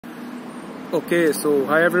Okay so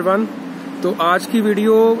hi everyone. तो आज की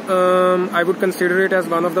video I would consider it as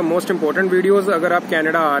one of the most important videos अगर आप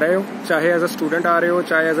Canada आ रहे हो, चाहे एज अ स्टूडेंट आ रहे हो,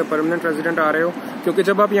 चाहे एज अ परमानेंट रेजिडेंट आ रहे हो। क्योंकि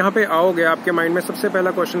जब आप यहाँ पे आओगे आपके माइंड में सबसे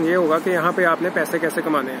पहला क्वेश्चन ये होगा कि यहाँ पे आपने पैसे कैसे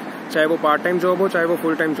कमाने हैं, चाहे वो पार्ट टाइम जॉब हो चाहे वो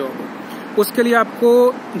फुल टाइम जॉब हो। उसके लिए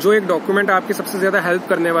आपको जो एक डॉक्यूमेंट आपकी सबसे ज्यादा हेल्प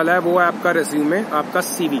करने वाला है वो है आपका रेज्यूमे, आपका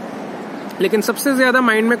सीवी। लेकिन सबसे ज्यादा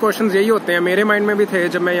माइंड में क्वेश्चंस यही होते हैं, मेरे माइंड में भी थे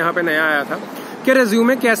जब मैं यहाँ पे नया आया था, कि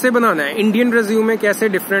रेज्यूमे कैसे बनाना है, इंडियन रेज्यूमे कैसे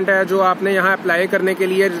डिफरेंट है जो आपने यहाँ अप्लाई करने के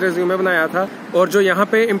लिए रेज्यूमे बनाया था और जो यहाँ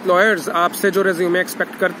पे एम्प्लॉयर्स आपसे जो रेज्यूमे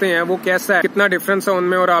एक्सपेक्ट करते हैं वो कैसा है, कितना डिफरेंस है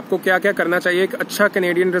उनमें और आपको क्या क्या करना चाहिए एक अच्छा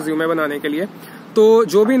कैनेडियन रेज्यूमे बनाने के लिए। तो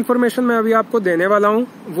जो भी इन्फॉर्मेशन मैं अभी आपको देने वाला हूँ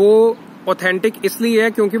वो ऑथेंटिक इसलिए है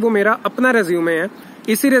क्योंकि वो मेरा अपना रेज्यूमे है।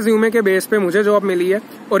 इसी रेज्यूमे के बेस पे मुझे जॉब मिली है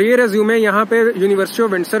और ये रेज्यूमे यहाँ पे यूनिवर्सिटी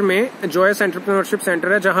ऑफ विंडसर में जॉयस एंटरप्रेन्योरशिप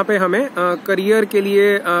सेंटर है जहाँ पे हमें करियर के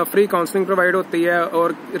लिए फ्री काउंसलिंग प्रोवाइड होती है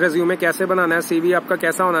और रेज्यूमे कैसे बनाना है, सीवी आपका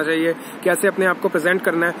कैसा होना चाहिए, कैसे अपने आप को प्रेजेंट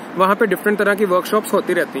करना है, वहाँ पे डिफरेंट तरह की वर्कशॉप्स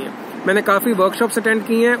होती रहती हैं। मैंने काफी वर्कशॉप्स अटेंड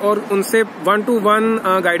की हैं और उनसे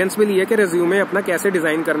 1-to-1 गाइडेंस भी ली है कि रेज्यूमे अपना कैसे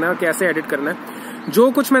डिजाइन करना है और कैसे एडिट करना है। जो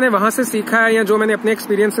कुछ मैंने वहां से सीखा है या जो मैंने अपने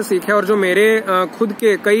एक्सपीरियंस से सीखा है और जो मेरे खुद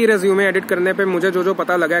के कई रेज्यूमे एडिट करने पे मुझे जो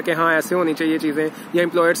पता लगा है कि हाँ ऐसे होनी चाहिए चीजें, या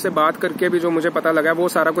एम्प्लॉयर से बात करके भी जो मुझे पता लगा है वो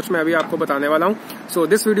सारा कुछ मैं अभी आपको बताने वाला हूँ। So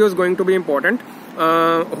this video is going to be important.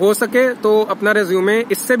 हो सके तो अपना रेज्यूमे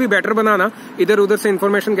इससे भी बेटर बनाना, इधर उधर से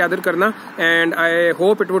इन्फॉर्मेशन गैदर करना, and I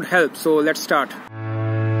hope it would help. So let's start.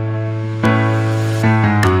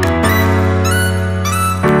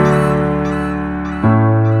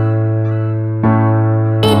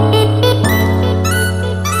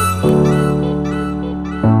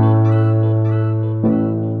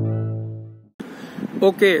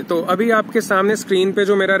 Okay, तो अभी आपके सामने स्क्रीन पे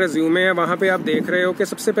जो मेरा रेज्यूमे है वहां पे आप देख रहे हो कि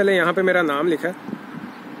सबसे पहले यहाँ पे मेरा नाम लिखा है।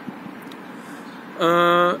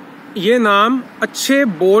 ये नाम अच्छे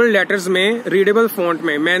बोल्ड लेटर्स में रीडेबल फॉन्ट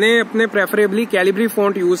में मैंने अपने प्रेफरेबली कैलिब्री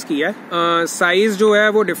फॉन्ट यूज किया है। साइज जो है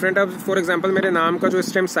वो डिफरेंट है। फॉर एग्जांपल मेरे नाम का जो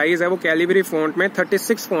स्टेम साइज है वो कैलिब्री फॉन्ट में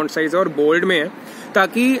 36 फॉन्ट साइज है और बोल्ड में है,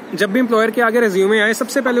 ताकि जब भी एम्प्लॉयर के आगे रेज्यूमे आए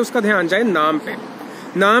सबसे पहले उसका ध्यान जाए नाम पे।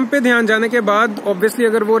 नाम पे ध्यान जाने के बाद ऑब्वियसली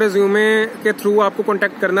अगर वो रेज्यूमे के थ्रू आपको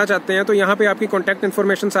कांटेक्ट करना चाहते हैं तो यहाँ पे आपकी कांटेक्ट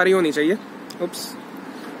इन्फॉर्मेशन सारी होनी चाहिए।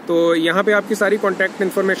 तो यहाँ पे आपकी सारी कांटेक्ट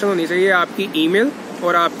इन्फॉर्मेशन होनी चाहिए, आपकी ईमेल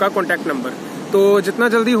और आपका कांटेक्ट नंबर। तो जितना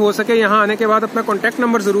जल्दी हो सके यहाँ आने के बाद अपना कांटेक्ट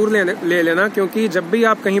नंबर जरूर ले लेना, क्योंकि जब भी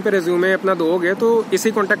आप कहीं पे रेज्यूमे अपना दोगे तो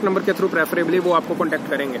इसी कांटेक्ट नंबर के थ्रू प्रेफरेबली वो आपको कांटेक्ट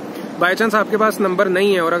करेंगे। बाय चांस आपके पास नंबर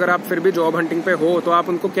नहीं है और अगर आप फिर भी जॉब हंटिंग पे हो तो आप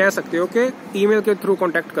उनको कह सकते हो कि ईमेल के थ्रू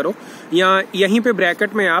कांटेक्ट करो, या यहीं पे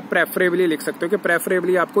ब्रैकेट में आप प्रेफरेबली लिख सकते हो कि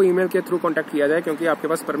प्रेफरेबली आपको ईमेल के थ्रू कांटेक्ट किया जाए, क्योंकि आपके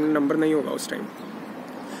पास परमानेंट नंबर नहीं होगा उस टाइम।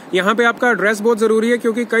 यहाँ पे आपका एड्रेस बहुत जरूरी है,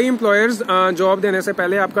 क्योंकि कई एम्प्लॉयर्स जॉब देने से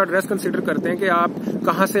पहले आपका एड्रेस कंसीडर करते हैं कि आप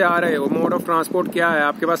कहाँ से आ रहे हो, मोड ऑफ ट्रांसपोर्ट क्या है,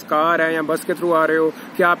 आपके पास कार है या बस के थ्रू आ रहे हो,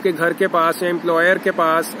 क्या आपके घर के पास या एम्प्लॉयर के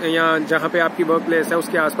पास या जहाँ पे आपकी वर्क प्लेस है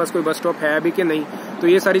उसके आसपास कोई बस स्टॉप है भी कि नहीं। तो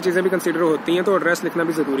ये सारी चीजें भी कंसीडर होती हैं, तो एड्रेस लिखना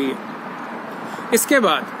भी जरूरी है। इसके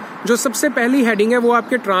बाद जो सबसे पहली हेडिंग है वो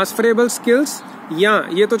आपके ट्रांसफरेबल स्किल्स, या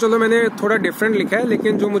ये तो चलो मैंने थोड़ा डिफरेंट लिखा है,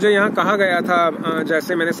 लेकिन जो मुझे यहाँ कहा गया था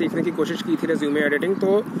जैसे मैंने सीखने की कोशिश की थी रेज्यूमे एडिटिंग,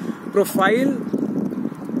 तो प्रोफाइल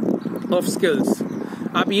ऑफ स्किल्स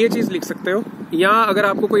आप ये चीज लिख सकते हो, या अगर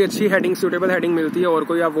आपको कोई अच्छी हेडिंग सूटेबल हेडिंग मिलती है और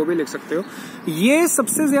कोई आप वो भी लिख सकते हो। ये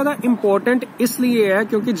सबसे ज्यादा इंपॉर्टेंट इसलिए है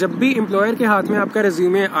क्योंकि जब भी एम्प्लॉयर के हाथ में आपका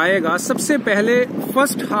रेज्यूमे आएगा सबसे पहले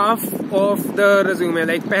first half of the resume,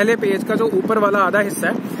 like पहले पेज का जो ऊपर वाला आधा हिस्सा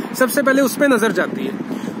है, सबसे पहले उस पर नजर जाती है।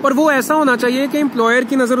 और वो ऐसा होना चाहिए कि एम्प्लॉयर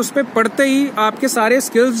की नजर उस पर पड़ते ही आपके सारे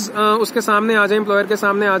स्किल्स उसके सामने आ जाए, एम्प्लॉयर के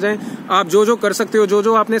सामने आ जाए। आप जो कर सकते हो,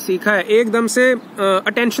 जो आपने सीखा है, एकदम से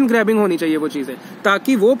अटेंशन ग्रैबिंग होनी चाहिए वो चीजें,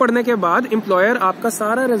 ताकि वो पढ़ने के बाद एम्प्लॉयर आपका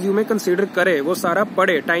सारा रेज्यूमे कंसीडर करे, वो सारा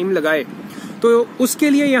पढ़े, टाइम लगाए। तो उसके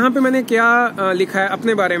लिए यहाँ पे मैंने क्या लिखा है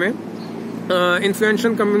अपने बारे में,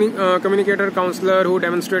 influential communicator counsellor who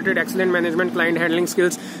demonstrated excellent management client handling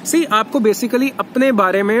skills. सी आपको बेसिकली अपने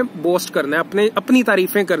बारे में बोस्ट करना है, अपनी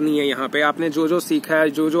तारीफें करनी है। यहाँ पे आपने जो सीखा है,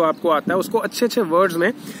 जो आपको आता है, उसको अच्छे वर्ड्स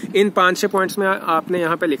में इन 5-6 पॉइंट्स में आपने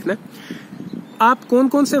यहाँ पे लिखना है। आप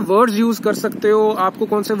कौन से वर्ड्स यूज कर सकते हो, आपको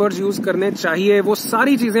कौन से वर्ड्स यूज करने चाहिए, वो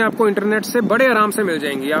सारी चीजें आपको इंटरनेट से बड़े आराम से मिल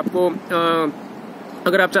जाएंगी। आपको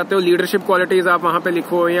अगर आप चाहते हो लीडरशिप क्वालिटीज आप वहां पे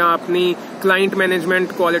लिखो, या अपनी क्लाइंट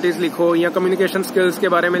मैनेजमेंट क्वालिटीज लिखो, या कम्युनिकेशन स्किल्स के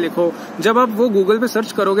बारे में लिखो। जब आप वो गूगल पे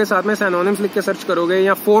सर्च करोगे, साथ में सिनोनिम्स लिख के सर्च करोगे,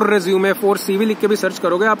 या फॉर रेज्यूमे, फॉर सीवी लिख के भी सर्च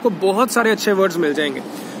करोगे, आपको बहुत सारे अच्छे वर्ड्स मिल जाएंगे।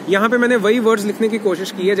 यहाँ पे मैंने वही वर्ड्स लिखने की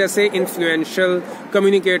कोशिश की है, जैसे influential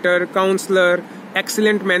communicator, counsellor,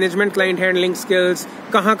 excellent management client handling skills,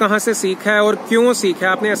 कहाँ से सीखा है और क्यों सीखा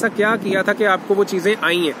है, आपने ऐसा क्या किया था कि आपको वो चीजें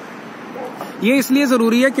आई हैं। ये इसलिए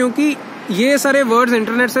जरूरी है क्योंकि ये सारे वर्ड्स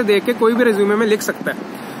इंटरनेट से देख के कोई भी रिज्यूमे में लिख सकता है,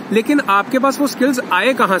 लेकिन आपके पास वो स्किल्स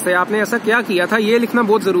आए कहाँ से, आपने ऐसा क्या किया था, ये लिखना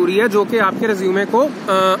बहुत जरूरी है, जो कि आपके रिज्यूमे को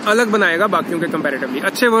अलग बनाएगा बाकियों के कंपैरेटिवली।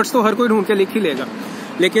 अच्छे वर्ड्स तो हर कोई ढूंढ के लिख ही लेगा,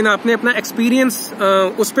 लेकिन आपने अपना एक्सपीरियंस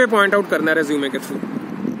उस पर पॉइंट आउट करना है रिज्यूमे के थ्रू।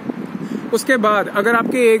 उसके बाद अगर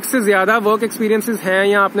आपके एक से ज्यादा वर्क एक्सपीरियंसेस हैं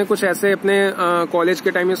या आपने कुछ ऐसे अपने कॉलेज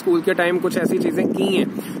के टाइम या स्कूल के टाइम कुछ ऐसी चीजें की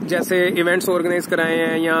हैं, जैसे इवेंट्स ऑर्गेनाइज कराए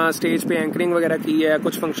हैं या स्टेज पे एंकरिंग वगैरह की है,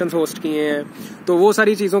 कुछ फंक्शंस होस्ट किए हैं, तो वो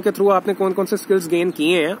सारी चीजों के थ्रू आपने कौन कौन से स्किल्स गेन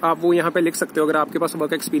किए हैं आप वो यहाँ पे लिख सकते हो अगर आपके पास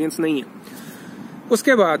वर्क एक्सपीरियंस नहीं है।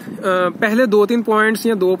 उसके बाद पहले 2-3 पॉइंट्स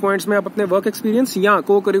या 2 पॉइंट्स में आप अपने वर्क एक्सपीरियंस या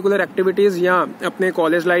को करिकुलर एक्टिविटीज या अपने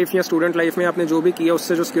कॉलेज लाइफ या स्टूडेंट लाइफ में आपने जो भी किया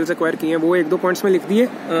उससे जो स्किल्स एक्वायर किए हैं वो 1-2 पॉइंट्स में लिख दिए,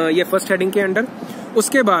 ये फर्स्ट हेडिंग के अंडर।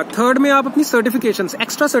 उसके बाद थर्ड में आप अपनी सर्टिफिकेशंस,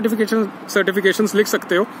 एक्स्ट्रा सर्टिफिकेशंस लिख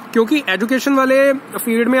सकते हो, क्योंकि एजुकेशन वाले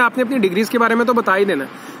फील्ड में आपने अपनी डिग्रीज के बारे में तो बता ही देना है,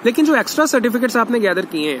 लेकिन जो एक्स्ट्रा सर्टिफिकेट्स आपने गैदर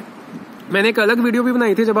किए हैं, मैंने एक अलग वीडियो भी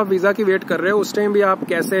बनाई थी जब आप वीजा की वेट कर रहे हो, उस टाइम भी आप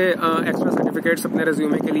कैसे एक्स्ट्रा सर्टिफिकेट्स अपने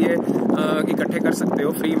रिज्यूमे के लिए इकट्ठे कर सकते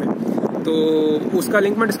हो फ्री में, तो उसका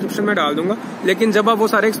लिंक मैं डिस्क्रिप्शन में डाल दूंगा। लेकिन जब आप वो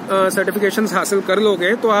सारे सर्टिफिकेशंस हासिल कर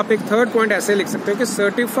लोगे तो आप एक थर्ड पॉइंट ऐसे लिख सकते हो कि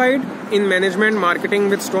certified in management marketing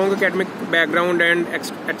with strong academic background and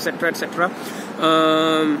etcetera etcetera,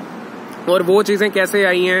 और वो चीजें कैसे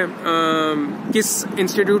आई हैं, किस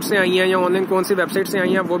इंस्टीट्यूट से आई हैं या ऑनलाइन कौन सी वेबसाइट से आई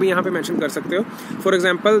हैं, वो भी यहाँ पे मेंशन कर सकते हो। फॉर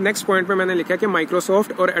एग्जांपल नेक्स्ट पॉइंट पे मैंने लिखा है कि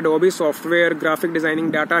माइक्रोसॉफ्ट और Adobe software, graphic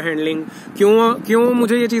designing, data handling, क्यों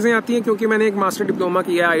मुझे ये चीजें आती हैं, क्योंकि मैंने एक मास्टर डिप्लोमा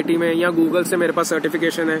किया है आईटी में, या गूगल से मेरे पास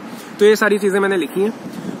सर्टिफिकेशन है, तो ये सारी चीजें मैंने लिखी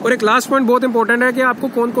हैं। और एक लास्ट पॉइंट बहुत इंपॉर्टेंट है कि आपको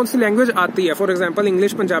कौन कौन सी लैंग्वेज आती है। For example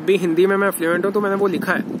English, Punjabi, Hindi में मैं फ्लुएंट हूं, तो मैंने वो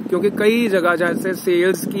लिखा है, क्योंकि कई जगह जैसे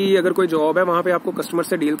सेल्स की अगर कोई जॉब है वहां पे आपको कस्टमर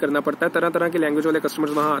से डील करना पड़ता है, तरह तरह के लैंग्वेज वाले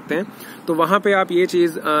कस्टमर्स वहां आते हैं, तो वहां पे आप ये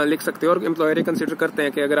चीज लिख सकते हो और एम्प्लॉयर ये कंसिडर करते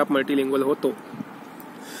हैं कि अगर आप मल्टीलिंगुअल हो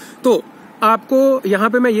तो आपको यहाँ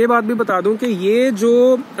पे मैं ये बात भी बता दूं कि ये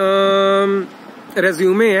जो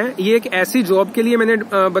रेज्यूमे है ये एक ऐसी जॉब के लिए मैंने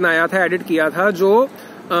बनाया था, एडिट किया था, जो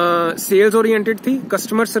सेल्स ओरिएंटेड थी,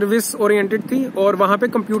 कस्टमर सर्विस ओरिएंटेड थी, और वहां पे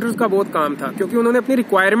कंप्यूटर्स का बहुत काम था, क्योंकि उन्होंने अपनी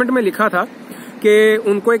रिक्वायरमेंट में लिखा था कि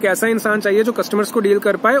उनको एक ऐसा इंसान चाहिए जो कस्टमर्स को डील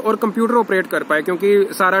कर पाए और कंप्यूटर ऑपरेट कर पाए, क्योंकि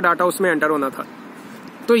सारा डाटा उसमें एंटर होना था।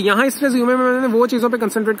 तो यहाँ इस रेज्यूमे में मैंने वो चीजों पे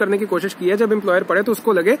कंसंट्रेट करने की कोशिश की है जब एम्प्लॉयर पढ़े तो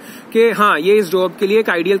उसको लगे कि हाँ ये इस जॉब के लिए एक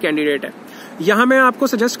आइडियल कैंडिडेट है। यहाँ मैं आपको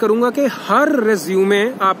सजेस्ट करूंगा कि हर रेज्यूमे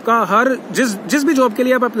आपका, हर जिस भी जॉब के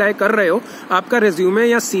लिए आप अप्लाई कर रहे हो, आपका रेज्यूमे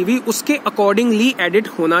या सीवी उसके अकॉर्डिंगली एडिटेड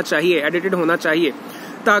होना चाहिए,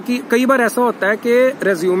 ताकि कई बार ऐसा होता है कि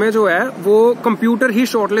रेज्यूमे जो है वो कंप्यूटर ही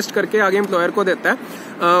शॉर्टलिस्ट करके आगे एम्प्लॉयर को देता है,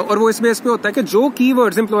 और वो इस बेस पे होता है कि जो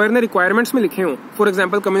कीवर्ड्स एम्प्लॉयर ने रिक्वायरमेंट्स में लिखे हों, फॉर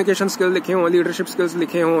एग्जांपल कम्युनिकेशन स्किल लिखे हों, लीडरशिप स्किल्स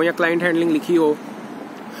लिखे हों या क्लाइंट हैंडलिंग लिखी हो,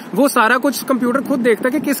 वो सारा कुछ कंप्यूटर खुद देखता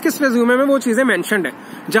है कि किस किस रेज्यूमे में वो चीजें मेंशन्ड है।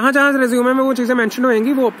 जहां जहां रेज्यूमे में वो चीजें मेंशन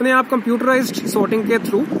होंगी वो अपने आप कंप्यूटराइज्ड सॉर्टिंग के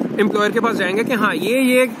थ्रू एम्प्लॉयर के पास जाएंगे कि हाँ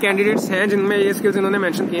ये कैंडिडेट्स हैं जिनमें ये स्किल्स इन्होंने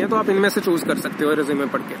मेंशन किए हैं, तो आप इनमें से चूज कर सकते हो रेज्यूमे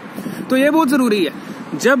पढ़ के। तो ये बहुत जरूरी है,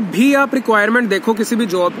 जब भी आप रिक्वायरमेंट देखो किसी भी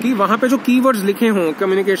जॉब की, वहां पे जो कीवर्ड्स लिखे हों,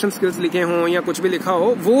 कम्युनिकेशन स्किल्स लिखे हों या कुछ भी लिखा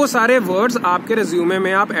हो, वो सारे वर्ड्स आपके रिज्यूमे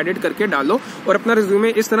में आप एडिट करके डालो और अपना रिज्यूमे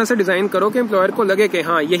इस तरह से डिजाइन करो कि एम्प्लॉयर को लगे कि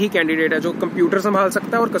हाँ यही कैंडिडेट है जो कंप्यूटर संभाल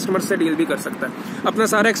सकता है और कस्टमर से डील भी कर सकता है। अपना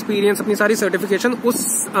सारा एक्सपीरियंस, अपनी सारी सर्टिफिकेशन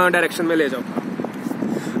उस डायरेक्शन में ले जाओ।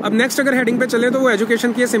 अब नेक्स्ट अगर हेडिंग पे चले तो वो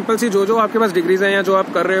एजुकेशन की है, सिंपल सी जो आपके पास डिग्रीज हैं या जो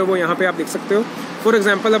आप कर रहे हो वो यहाँ पे आप लिख सकते हो। फॉर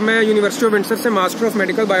एग्जाम्पल अब मैं यूनिवर्सिटी ऑफ विंडसर से मास्टर ऑफ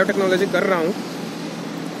मेडिकल बायोटेक्नोलॉजी कर रहा हूँ,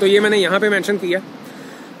 तो ये मैंने यहाँ पे मेंशन किया।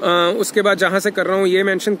 उसके बाद जहां से कर रहा हूँ ये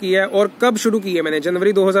मेंशन किया है, और कब शुरू की है मैंने,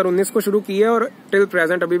 जनवरी 2019 को शुरू की है और टिल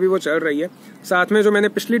प्रेजेंट अभी भी वो चल रही है। साथ में जो मैंने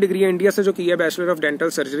पिछली डिग्री है इंडिया से जो की है, बैचलर ऑफ डेंटल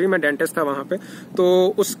सर्जरी, मैं डेंटिस्ट था वहां पे,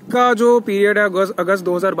 तो उसका जो पीरियड है अगस्त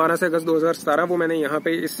 2012 से अगस्त 2017, वो मैंने यहाँ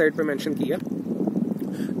पे इस साइड पे मेंशन किया।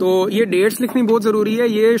 तो ये डेट्स लिखनी बहुत जरूरी है,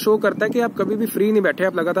 ये शो करता है कि आप कभी भी फ्री नहीं बैठे,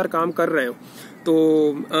 आप लगातार काम कर रहे हो। तो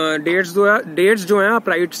डेट्स जो हैं आप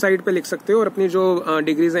राइट साइड पे लिख सकते हो और अपनी जो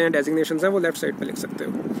डिग्रीज हैं या डेजिग्नेशंस हैं वो लेफ्ट साइड पे लिख सकते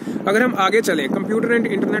हो। अगर हम आगे चलें, कंप्यूटर एंड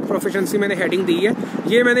इंटरनेट प्रोफिशिएंसी मैंने हेडिंग दी है,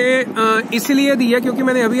 ये मैंने इसीलिए दी है क्योंकि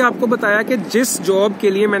मैंने अभी आपको बताया कि जिस जॉब के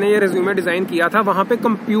लिए मैंने ये रिज्यूमे डिजाइन किया था वहां पे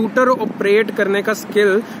कंप्यूटर ऑपरेट करने का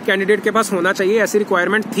स्किल कैंडिडेट के पास होना चाहिए, ऐसी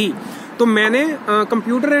रिक्वायरमेंट थी। तो मैंने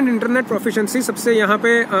कंप्यूटर एंड इंटरनेट प्रोफिशिएंसी सबसे यहाँ पे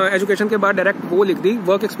एजुकेशन के बाद डायरेक्ट वो लिख दी,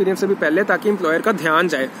 वर्क एक्सपीरियंस से भी पहले, ताकि एम्प्लॉयर का ध्यान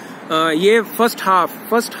जाए। ये first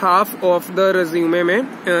half of the resume में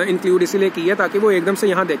इंक्लूड इसीलिए की है ताकि वो एकदम से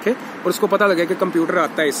यहाँ देखे और उसको पता लगे कि कंप्यूटर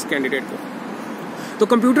आता है इस कैंडिडेट को। तो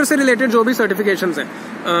कंप्यूटर से रिलेटेड जो भी सर्टिफिकेशंस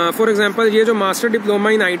हैं, फॉर एग्जांपल ये जो मास्टर डिप्लोमा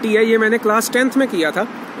इन आईटी है, ये मैंने क्लास 10th में किया था।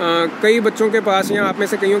 कई बच्चों के पास या आप में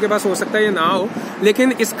से कईयों के पास हो सकता है ये ना हो,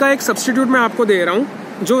 लेकिन इसका एक सब्स्टिट्यूट मैं आपको दे रहा हूँ।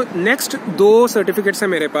 जो नेक्स्ट 2 सर्टिफिकेट्स हैं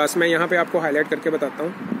मेरे पास, मैं यहाँ पे आपको हाईलाइट करके बताता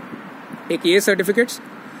हूँ। एक ये सर्टिफिकेट्स,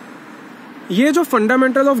 ये जो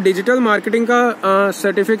फंडामेंटल ऑफ डिजिटल मार्केटिंग का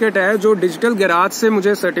सर्टिफिकेट है, जो डिजिटल गैराज से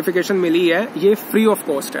मुझे सर्टिफिकेशन मिली है, ये फ्री ऑफ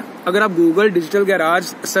कॉस्ट है। अगर आप गूगल डिजिटल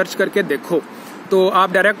गैराज सर्च करके देखो तो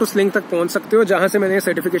आप डायरेक्ट उस लिंक तक पहुंच सकते हो जहां से मैंने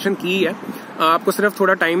सर्टिफिकेशन की है। आपको सिर्फ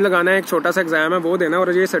थोड़ा टाइम लगाना है, एक छोटा सा एग्जाम है वो देना,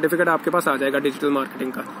 और ये सर्टिफिकेट आपके पास आ जाएगा डिजिटल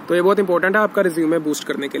मार्केटिंग का। तो ये बहुत इंपॉर्टेंट है आपका रिज्यूमे बूस्ट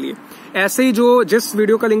करने के लिए। ऐसे ही जो जिस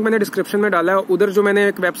वीडियो का लिंक मैंने डिस्क्रिप्शन में डाला है, उधर जो मैंने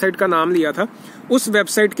एक वेबसाइट का नाम लिया था, उस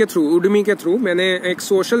वेबसाइट के थ्रू, उडमी के थ्रू, मैंने एक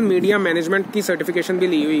सोशल मीडिया मैनेजमेंट की सर्टिफिकेशन भी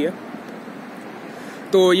ली हुई है,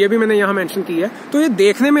 तो ये भी मैंने यहाँ मेंशन की है। तो ये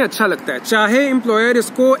देखने में अच्छा लगता है, चाहे एम्प्लॉयर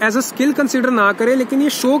इसको एज अ स्किल कंसीडर ना करे, लेकिन ये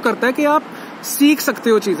शो करता है कि आप सीख सकते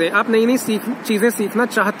हो चीजें, आप नई नई चीजें सीखना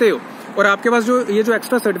चाहते हो, और आपके पास जो ये जो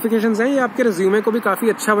एक्स्ट्रा सर्टिफिकेशंस हैं, ये आपके रिज्यूमे को भी काफी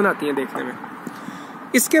अच्छा बनाती हैं देखने में।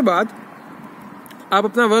 इसके बाद आप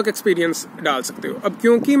अपना वर्क एक्सपीरियंस डाल सकते हो। अब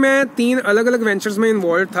क्योंकि मैं 3 अलग अलग वेंचर्स में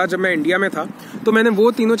इन्वॉल्व था जब मैं इंडिया में था, तो मैंने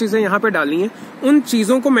वो तीनों चीजें यहाँ पे डाली हैं। उन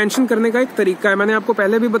चीजों को मेंशन करने का एक तरीका है, मैंने आपको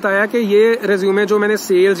पहले भी बताया कि ये रिज्यूमे जो मैंने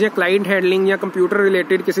सेल्स या क्लाइंट हैंडलिंग या कंप्यूटर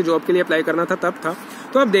रिलेटेड किसी जॉब के लिए अप्लाई करना था तब था।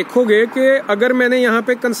 तो आप देखोगे कि अगर मैंने यहाँ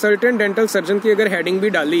पे कंसल्टेंट डेंटल सर्जन की अगर हेडिंग भी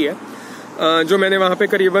डाली है, जो मैंने वहां पे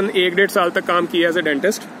करीबन 1-1.5 साल तक काम किया एज ए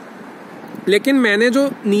डेंटिस्ट, लेकिन मैंने जो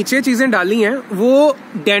नीचे चीजें डाली हैं वो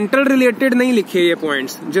डेंटल रिलेटेड नहीं लिखे ये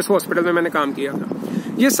पॉइंट्स, जिस हॉस्पिटल में मैंने काम किया था।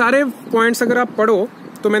 ये सारे पॉइंट्स अगर आप पढ़ो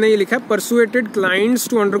तो मैंने ये लिखा है, persuaded clients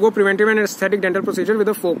to undergo preventive and aesthetic dental procedure with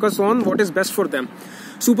a focus on what is best for them,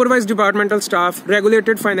 supervise departmental staff,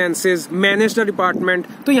 regulated finances, manage the department.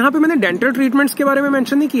 तो यहाँ पे मैंने डेंटल ट्रीटमेंट्स के बारे में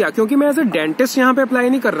मेंशन नहीं किया, क्योंकि मैं एज ए डेंटिस्ट यहाँ पे अप्लाई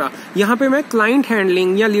नहीं कर रहा। यहाँ पे मैं क्लाइंट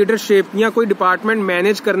हैंडलिंग या लीडरशिप या कोई डिपार्टमेंट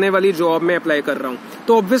मैनेज करने वाली जॉब में अप्लाई कर रहा हूँ।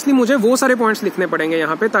 तो ऑब्वियसली मुझे वो सारे पॉइंट्स लिखने पड़ेंगे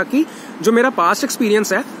यहाँ पे, ताकि जो मेरा पास्ट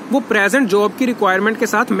एक्सपीरियंस है वो प्रेजेंट जॉब की रिक्वायरमेंट के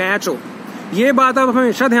साथ मैच हो। ये बात आप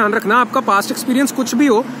हमेशा ध्यान रखना, आपका पास्ट एक्सपीरियंस कुछ भी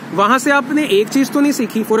हो, वहां से आपने एक चीज तो नहीं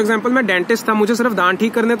सीखी। फॉर एग्जांपल मैं डेंटिस्ट था, मुझे सिर्फ दांत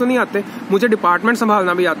ठीक करने तो नहीं आते, मुझे डिपार्टमेंट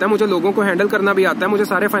संभालना भी आता है, मुझे लोगों को हैंडल करना भी आता है, मुझे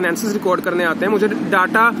सारे फाइनेंसेस रिकॉर्ड करने आते हैं, मुझे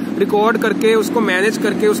डाटा रिकॉर्ड करके उसको मैनेज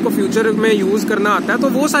करके उसको फ्यूचर में यूज करना आता है। तो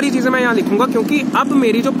वो सारी चीजें मैं यहाँ लिखूंगा, क्योंकि अब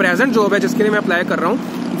मेरी जो प्रेजेंट जॉब है जिसके लिए मैं अप्लाई कर रहा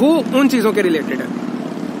हूँ वो उन चीजों के रिलेटेड है।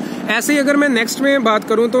 ऐसे ही अगर मैं नेक्स्ट में बात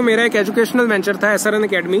करूं तो मेरा एक एजुकेशनल वेंचर था SRN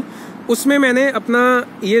अकेडमी, उसमें मैंने अपना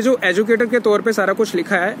ये जो एजुकेटर के तौर पे सारा कुछ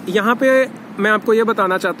लिखा है। यहाँ पे मैं आपको ये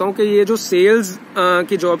बताना चाहता हूँ कि ये जो सेल्स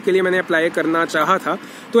की जॉब के लिए मैंने अप्लाई करना चाहा था,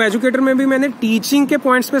 तो एजुकेटर में भी मैंने टीचिंग के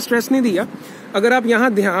पॉइंट्स पे स्ट्रेस नहीं दिया। अगर आप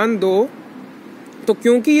यहाँ ध्यान दो तो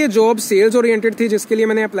क्योंकि ये जॉब सेल्स ओरिएंटेड थी जिसके लिए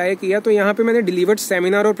मैंने अप्लाई किया, तो यहाँ पे मैंने डिलीवर्ड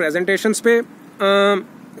सेमिनार और प्रेजेंटेशंस पे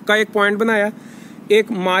का एक पॉइंट बनाया,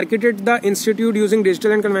 एक marketed the institute using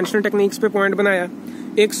digital and conventional techniques पे पॉइंट बनाया,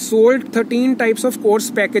 एक sold 13 types of course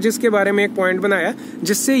packages के बारे में एक पॉइंट बनाया,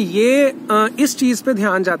 जिससे ये इस चीज पे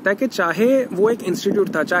ध्यान जाता है कि चाहे वो एक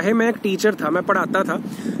इंस्टीट्यूट था, चाहे मैं एक टीचर था, मैं पढ़ाता था,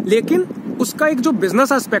 लेकिन उसका एक जो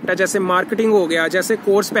बिजनेस एस्पेक्ट है, जैसे मार्केटिंग हो गया, जैसे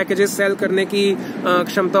कोर्स पैकेजेस सेल करने की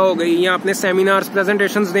क्षमता हो गई, या अपने सेमिनार्स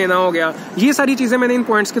प्रेजेंटेशंस देना हो गया, ये सारी चीजें मैंने इन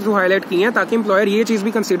पॉइंट्स के थ्रू हाईलाइट की हैं, ताकि एम्प्लॉयर ये चीज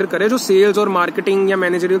भी कंसीडर करे जो सेल्स और मार्केटिंग या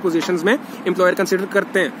मैनेजरियल पोजीशंस में एम्प्लॉयर कंसीडर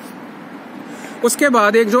करते हैं। उसके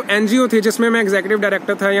बाद एक जो NGO थी जिसमें मैं एग्जीक्यूटिव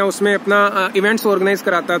डायरेक्टर था, या उसमें अपना इवेंट्स ऑर्गेनाइज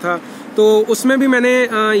कराता था, तो उसमें भी मैंने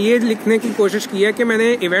ये लिखने की कोशिश की है कि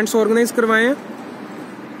मैंने इवेंट्स ऑर्गेनाइज करवाए हैं,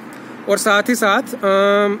 और साथ ही साथ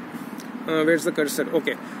वेयर्स द कर्सर,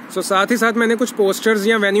 ओके, सो साथ ही साथ मैंने कुछ पोस्टर्स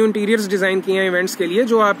या वेन्यू इंटीरियर्स डिजाइन किए हैं इवेंट्स के लिए,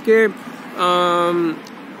 जो आपके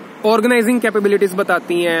ऑर्गेनाइजिंग कैपेबिलिटीज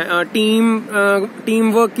बताती हैं,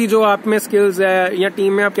 टीम वर्क की जो आप में स्किल्स है, या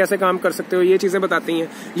टीम में आप कैसे काम कर सकते हो, ये चीजें बताती हैं।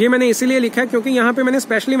 ये मैंने इसीलिए लिखा है क्योंकि यहाँ पे मैंने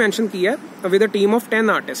स्पेशली मेंशन किया है with a team of 10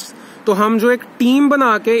 artist. तो हम जो एक टीम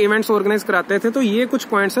बना के इवेंट्स ऑर्गेनाइज कराते थे, तो ये कुछ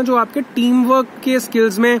पॉइंट्स हैं जो आपके टीम वर्क के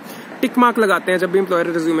स्किल्स में टिक मार्क लगाते हैं जब भी एम्प्लॉयर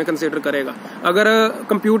रिज्यूमे कंसीडर करेगा। अगर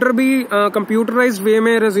कंप्यूटर भी कंप्यूटराइज्ड वे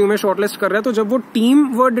में रिज्यूमे शॉर्टलिस्ट कर रहा है, तो जब वो टीम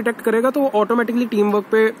वर्क डिटेक्ट करेगा तो वो ऑटोमेटिकली टीम वर्क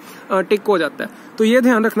पे टिक हो जाता है। तो ये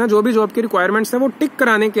ध्यान रखना, जो भी जॉब की रिक्वायरमेंट्स हैं वो टिक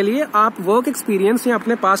कराने के लिए आप वर्क एक्सपीरियंस या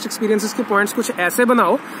अपने पास्ट एक्सपीरियंसेस के पॉइंट्स कुछ ऐसे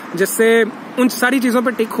बनाओ जिससे उन सारी चीजों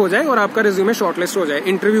पर टिक हो जाए और आपका रिज्यूमे शॉर्टलिस्ट हो जाए,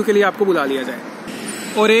 इंटरव्यू के लिए आपको बुला लिया जाए।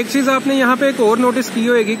 और एक चीज आपने यहाँ पे एक और नोटिस की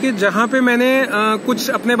होगी कि जहाँ पे मैंने कुछ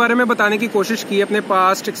अपने बारे में बताने की कोशिश की, अपने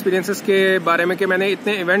पास्ट एक्सपीरियंसेस के बारे में, कि मैंने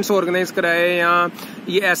इतने इवेंट्स ऑर्गेनाइज कराए या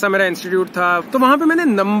ये ऐसा मेरा इंस्टीट्यूट था, तो वहां पे मैंने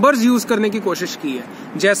नंबर्स यूज करने की कोशिश की है,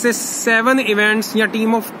 जैसे 7 इवेंट्स या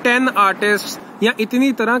टीम ऑफ 10 आर्टिस्ट या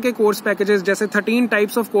इतनी तरह के कोर्स पैकेजेस, जैसे 13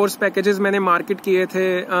 टाइप्स ऑफ कोर्स पैकेजेस मैंने मार्केट किए थे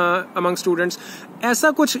अमंग स्टूडेंट्स।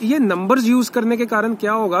 ऐसा कुछ, ये नंबर्स यूज करने के कारण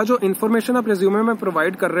क्या होगा, जो इन्फॉर्मेशन आप रिज्यूमे में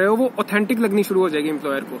प्रोवाइड कर रहे हो वो ऑथेंटिक लगनी शुरू हो जाएगी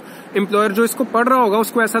एम्प्लॉयर को। एम्प्लॉयर जो इसको पढ़ रहा होगा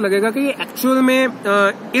उसको ऐसा लगेगा कि ये एक्चुअल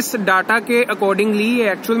में इस डाटा के अकॉर्डिंगली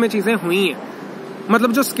ये एक्चुअल में चीजें हुई हैं।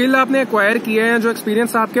 मतलब जो स्किल आपने एक्वायर किया है, जो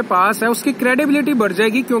एक्सपीरियंस आपके पास है, उसकी क्रेडिबिलिटी बढ़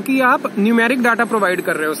जाएगी क्योंकि आप न्यूमेरिक डाटा प्रोवाइड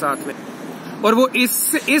कर रहे हो साथ में। और वो इस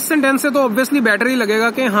सेंटेंस से तो ऑब्वियसली बेटर ही लगेगा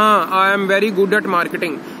कि हाँ, I am very good at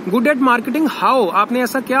marketing. Good at marketing how? आपने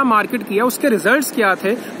ऐसा क्या मार्केट किया, उसके रिजल्ट्स क्या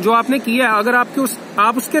थे जो आपने किया। अगर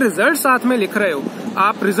आप उसके रिजल्ट साथ में लिख रहे हो,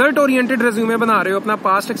 आप रिजल्ट ओरिएंटेड रिज्यूमे बना रहे हो, अपना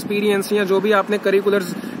पास्ट एक्सपीरियंस या जो भी आपने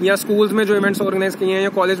करिकुलर्स या स्कूल्स में जो इवेंट्स ऑर्गेनाइज किए हैं या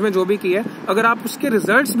कॉलेज में जो भी किए, अगर आप उसके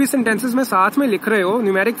रिजल्ट्स भी सेंटेंसेस में साथ में लिख रहे हो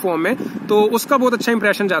न्यूमेरिक फॉर्म में, तो उसका बहुत अच्छा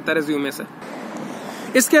इंप्रेशन जाता है रिज्यूमे से।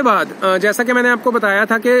 इसके बाद जैसा कि मैंने आपको बताया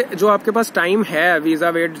था कि जो आपके पास टाइम है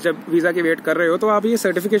जब वीजा की वेट कर रहे हो, तो आप ये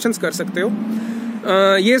सर्टिफिकेशंस कर सकते हो।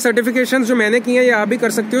 ये सर्टिफिकेशंस जो मैंने किए हैं ये आप भी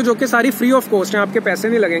कर सकते हो, जो कि सारी फ्री ऑफ कॉस्ट हैं, आपके पैसे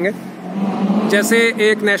नहीं लगेंगे। जैसे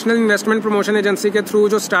एक नेशनल इन्वेस्टमेंट प्रमोशन एजेंसी के थ्रू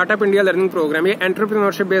जो स्टार्टअप इंडिया लर्निंग प्रोग्राम, ये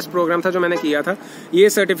एंटरप्रेन्योरशिप बेस्ड प्रोग्राम था जो मैंने किया था। ये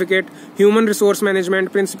certificate, human resource management,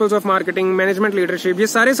 principles of marketing, management leadership, ये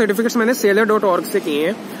सारे सर्टिफिकेट्स मैंने sailor.org से किए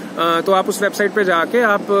हैं। तो आप उस वेबसाइट पे जाके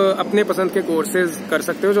आप अपने पसंद के कोर्सेज कर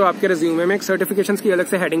सकते हो, जो आपके रिज्यूमे में एक सर्टिफिकेशंस की अलग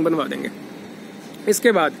से हेडिंग बनवा देंगे।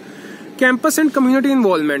 इसके बाद कैंपस एंड कम्युनिटी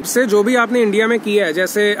इन्वॉल्वमेंट से जो भी आपने इंडिया में किया है,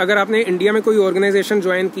 जैसे अगर आपने इंडिया में कोई ऑर्गेनाइजेशन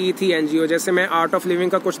ज्वाइन की थी, एनजीओ, जैसे मैं आर्ट ऑफ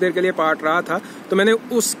लिविंग का कुछ देर के लिए पार्ट रहा था, तो मैंने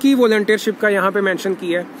उसकी वॉलंटियरशिप का यहाँ पे मेंशन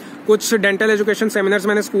किया है। कुछ डेंटल एजुकेशन सेमिनार्स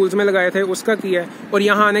मैंने स्कूल्स में लगाए थे, उसका किया है। और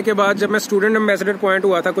यहाँ आने के बाद जब मैं स्टूडेंट एम्बेसडर अपॉइंट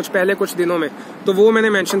हुआ था कुछ दिनों में, तो वो मैंने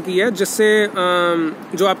मेंशन किया है, जिससे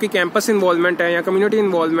जो आपकी कैंपस इन्वॉल्वमेंट है या कम्युनिटी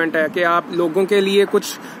इन्वॉल्वमेंट है कि आप लोगों के लिए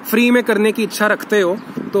कुछ फ्री में करने की इच्छा रखते हो,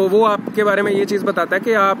 तो वो आपके बारे में ये चीज बताता है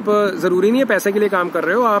कि आप जरूरी नहीं है पैसे के लिए काम कर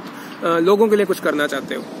रहे हो, आप लोगों के लिए कुछ करना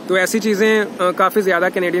चाहते हो। तो ऐसी चीजें काफी ज्यादा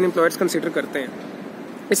कैनेडियन एम्प्लॉयर्स कंसिडर करते हैं।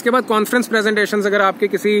 इसके बाद कॉन्फ्रेंस प्रेजेंटेशंस, अगर आपके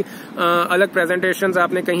किसी अलग प्रेजेंटेशंस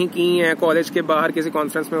आपने कहीं की हैं कॉलेज के बाहर किसी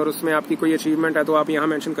कॉन्फ्रेंस में और उसमें आपकी कोई अचीवमेंट है, तो आप यहाँ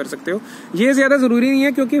मेंशन कर सकते हो। ये ज्यादा जरूरी नहीं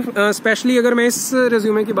है, क्योंकि स्पेशली अगर मैं इस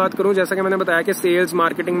रिज्यूमे की बात करूँ, जैसा कि मैंने बताया कि सेल्स,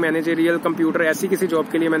 मार्केटिंग, मैनेजरियल, कंप्यूटर, ऐसी किसी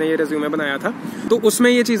जॉब के लिए मैंने ये रिज्यूमे बनाया था, तो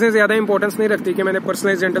उसमें ये चीजें ज्यादा इंपॉर्टेंस नहीं रखती कि मैंने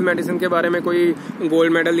पर्सनलाइज्ड डेंटल मेडिसिन के बारे में कोई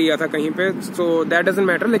गोल्ड मेडल लिया था कहीं पे, सो दैट डजंट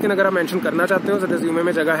मैटर। लेकिन अगर आप मेंशन करना चाहते हो तो रिज्यूमे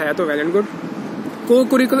में जगह है तो वेल एंड गुड।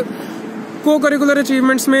 को करिकुलर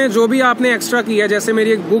अचीवमेंट्स में जो भी आपने एक्स्ट्रा किया है, जैसे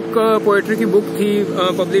मेरी एक बुक, पोएट्री की बुक थी,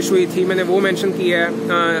 पब्लिश हुई थी, मैंने वो मेंशन किया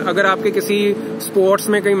है। अगर आपके किसी स्पोर्ट्स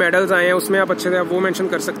में कई मेडल्स आए हैं, उसमें आप अच्छे से आप वो मेंशन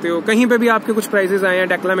कर सकते हो। कहीं पे भी आपके कुछ प्राइजेस आए हैं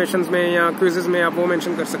डेक्लामेशंस में या क्विजेस में, आप वो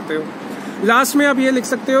मेंशन कर सकते हो। लास्ट में आप ये लिख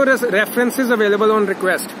सकते हो, references available on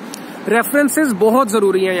request. References बहुत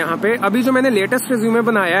जरूरी है यहाँ पे। अभी जो मैंने लेटेस्ट रिज्यूमे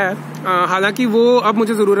बनाया है, हालांकि वो अब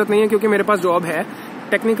मुझे जरूरत नहीं है क्योंकि मेरे पास जॉब है।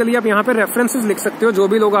 टेक्निकली आप यहाँ पे रेफरेंसेस लिख सकते हो, जो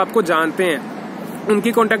भी लोग आपको जानते हैं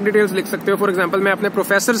उनकी कॉन्टैक्ट डिटेल्स लिख सकते हो। फॉर एग्जांपल मैं अपने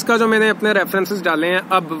प्रोफेसर्स का जो मैंने अपने रेफरेंसेस डाले हैं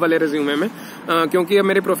अब वाले रिज्यूमे में, क्योंकि अब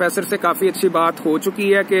मेरे प्रोफेसर से काफी अच्छी बात हो चुकी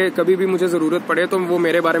है कि कभी भी मुझे जरूरत पड़े तो वो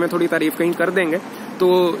मेरे बारे में थोड़ी तारीफ कहीं कर देंगे।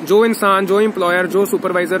 तो जो इंसान, जो एम्प्लॉयर, जो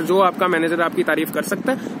सुपरवाइजर, जो आपका मैनेजर आपकी तारीफ कर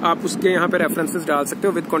सकता है, आप उसके यहाँ पे रेफरेंसेस डाल सकते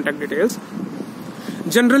हो विद कॉन्टैक्ट डिटेल्स।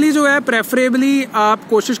 जनरली जो है प्रेफरेबली आप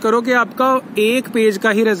कोशिश करो कि आपका एक पेज का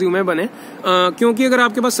ही रेज्यूमे बने, क्योंकि अगर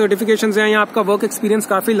आपके पास सर्टिफिकेशंस हैं या आपका वर्क एक्सपीरियंस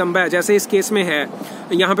काफी लंबा है, जैसे इस केस में है,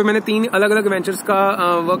 यहाँ पे मैंने 3 अलग अलग वेंचर्स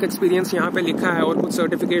का वर्क एक्सपीरियंस यहाँ पे लिखा है और कुछ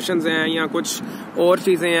सर्टिफिकेशंस हैं या कुछ और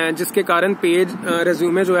चीजें हैं, जिसके कारण पेज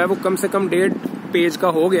रेज्यूमे जो है वो कम से कम 1.5 पेज का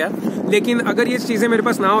हो गया। लेकिन अगर ये चीजें मेरे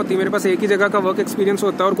पास ना होती, मेरे पास एक ही जगह का वर्क एक्सपीरियंस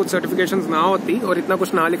होता और कुछ सर्टिफिकेशंस ना होती और इतना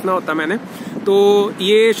कुछ ना लिखना होता मैंने, तो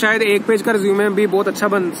ये शायद 1 पेज का रिज्यूमे भी बहुत अच्छा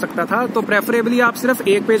बन सकता था। तो प्रेफरेबली आप सिर्फ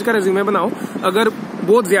 1 पेज का रिज्यूमे बनाओ। अगर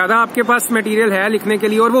बहुत ज्यादा आपके पास मटेरियल है लिखने के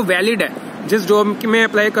लिए और वो वैलिड है, जिस जॉब में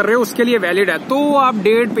अप्लाई कर रहे हो उसके लिए वैलिड है, तो आप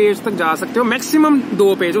 1.5 पेज तक जा सकते हो, मैक्सिमम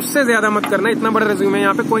 2 पेज, उससे ज्यादा मत करना। इतना बड़ा रिज्यूमे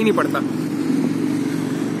यहाँ पे कोई नहीं पढ़ता।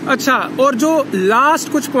 अच्छा, और जो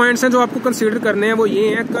लास्ट कुछ पॉइंट्स हैं जो आपको कंसीडर करने हैं वो ये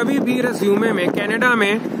हैं, कभी भी रिज्यूमे में कनाडा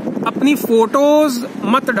में अपनी फोटोज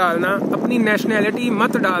मत डालना, अपनी नेशनैलिटी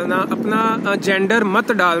मत डालना, अपना जेंडर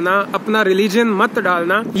मत डालना, अपना रिलीजन मत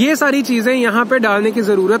डालना। ये सारी चीजें यहाँ पे डालने की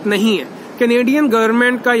जरूरत नहीं है। कैनेडियन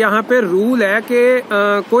गवर्नमेंट का यहाँ पे रूल है कि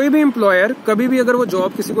कोई भी एम्प्लॉयर कभी भी अगर वो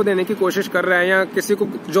जॉब किसी को देने की कोशिश कर रहा है या किसी को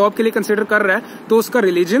जॉब के लिए कंसिडर कर रहा है, तो उसका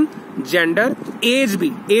रिलीजन, जेंडर,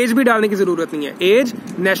 एज भी डालने की जरूरत नहीं है। एज,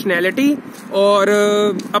 नेशनैलिटी और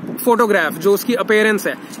फोटोग्राफ जो उसकी अपीयरेंस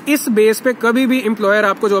है, इस बेस पे कभी भी एम्प्लॉयर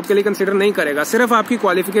आपको जॉब के लिए कंसिडर नहीं करेगा। सिर्फ आपकी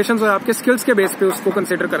क्वालिफिकेशंस और आपके स्किल्स के बेस पे उसको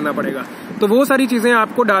कंसिडर करना पड़ेगा। तो वो सारी चीजें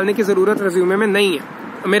आपको डालने की जरूरत रिज्यूमे में नहीं है।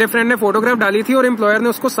 मेरे फ्रेंड ने फोटोग्राफ डाली थी और एम्प्लॉयर ने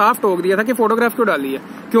उसको साफ टोक दिया था कि फोटोग्राफ क्यों डाली है,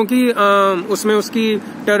 क्योंकि उसमें उसकी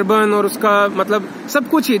टर्बन और उसका मतलब सब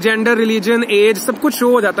कुछ ही जेंडर, रिलीजन, एज सब कुछ शो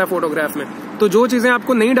हो जाता है फोटोग्राफ में। तो जो चीजें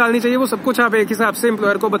आपको नहीं डालनी चाहिए वो सब कुछ आप एक हिसाब से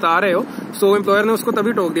एम्प्लॉयर को बता रहे हो। सो एम्प्लॉयर ने उसको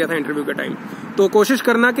तभी टोक दिया था इंटरव्यू के टाइम। तो कोशिश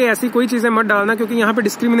करना कि ऐसी कोई चीजें मत डालना, क्योंकि यहाँ पे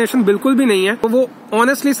डिस्क्रिमिनेशन बिल्कुल भी नहीं है। तो वो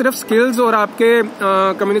ऑनेस्टली सिर्फ स्किल्स और आपके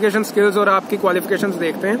कम्युनिकेशन स्किल्स और आपकी क्वालिफिकेशंस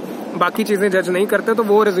देखते हैं, बाकी चीजें जज नहीं करते। तो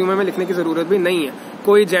वो रिज्यूमे में लिखने की जरूरत भी नहीं है।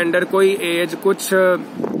 कोई जेंडर, कोई एज, कुछ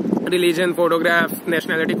रिलीजन, फोटोग्राफ,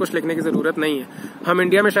 नेशनैलिटी कुछ लिखने की जरूरत नहीं है। हम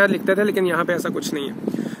इंडिया में शायद लिखते थे, लेकिन यहाँ पे ऐसा कुछ नहीं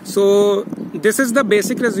है। So this is the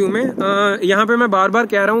basic resume. यहाँ पे मैं बार बार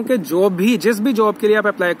कह रहा हूँ कि जिस भी जॉब के लिए आप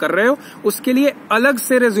अप्लाई कर रहे हो उसके लिए अलग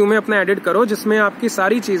से रिज्यूमे अपना एडिट करो, जिसमें आपकी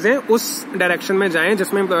सारी चीजें उस डायरेक्शन में जाएं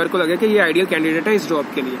जिसमें एम्प्लॉयर को लगे कि ये आइडियल कैंडिडेट है इस जॉब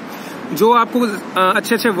के लिए। जो आपको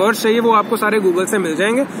अच्छे अच्छे वर्ड्स चाहिए वो आपको सारे गूगल से मिल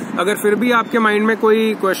जाएंगे। अगर फिर भी आपके माइंड में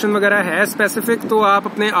कोई क्वेश्चन वगैरह है स्पेसिफिक, तो आप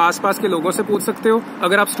अपने आसपास के लोगों से पूछ सकते हो।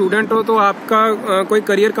 अगर आप स्टूडेंट हो तो आपका कोई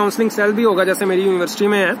करियर काउंसलिंग सेल भी होगा, जैसे मेरी यूनिवर्सिटी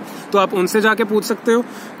में है, तो आप उनसे जाके पूछ सकते हो।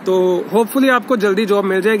 तो होपफुली आपको जल्दी जॉब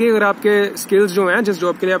मिल जाएगी अगर आपके स्किल्स जो हैं जिस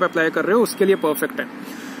जॉब के लिए आप अप्लाई कर रहे हो उसके लिए परफेक्ट है।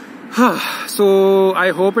 हाँ, सो आई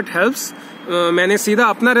होप इट हेल्प्स। मैंने सीधा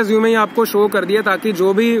अपना रिज्यूमे ही आपको शो कर दिया ताकि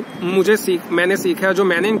जो भी मैंने सीखा, जो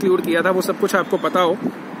मैंने इंक्लूड किया था वो सब कुछ आपको पता हो।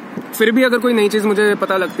 फिर भी अगर कोई नई चीज मुझे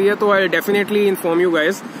पता लगती है तो I definitely inform you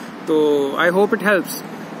guys. तो आई होप इट हेल्प्स।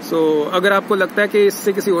 सो अगर आपको लगता है कि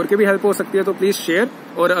इससे किसी और की भी हेल्प हो सकती है तो प्लीज शेयर।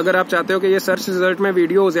 और अगर आप चाहते हो कि ये सर्च रिजल्ट में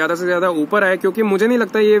वीडियो ज्यादा से ज्यादा ऊपर आए, क्योंकि मुझे नहीं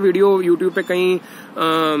लगता ये वीडियो यूट्यूब पे कहीं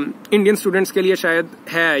इंडियन स्टूडेंट्स के लिए शायद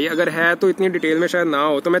है, या अगर है तो इतनी डिटेल में शायद ना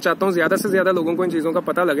हो। तो मैं चाहता हूँ ज्यादा से ज्यादा लोगों को इन चीजों का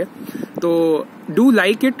पता लगे। तो do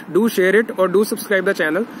like it, do share it और डू सब्सक्राइब द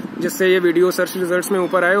चैनल, जिससे ये वीडियो सर्च रिजल्ट्स में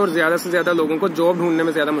ऊपर आए और ज्यादा से ज्यादा लोगों को जॉब ढूंढने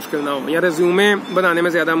में ज्यादा मुश्किल ना हो या रिज्यूमे बनाने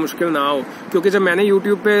में ज्यादा मुश्किल ना हो। क्योंकि जब मैंने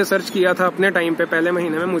यूट्यूब पे सर्च किया था अपने टाइम पे, पहले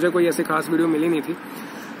महीने में, मुझे कोई ऐसी खास वीडियो मिली नहीं थी।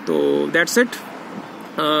 तो that's it.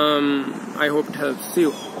 I hope it helps. See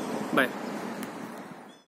you. Bye.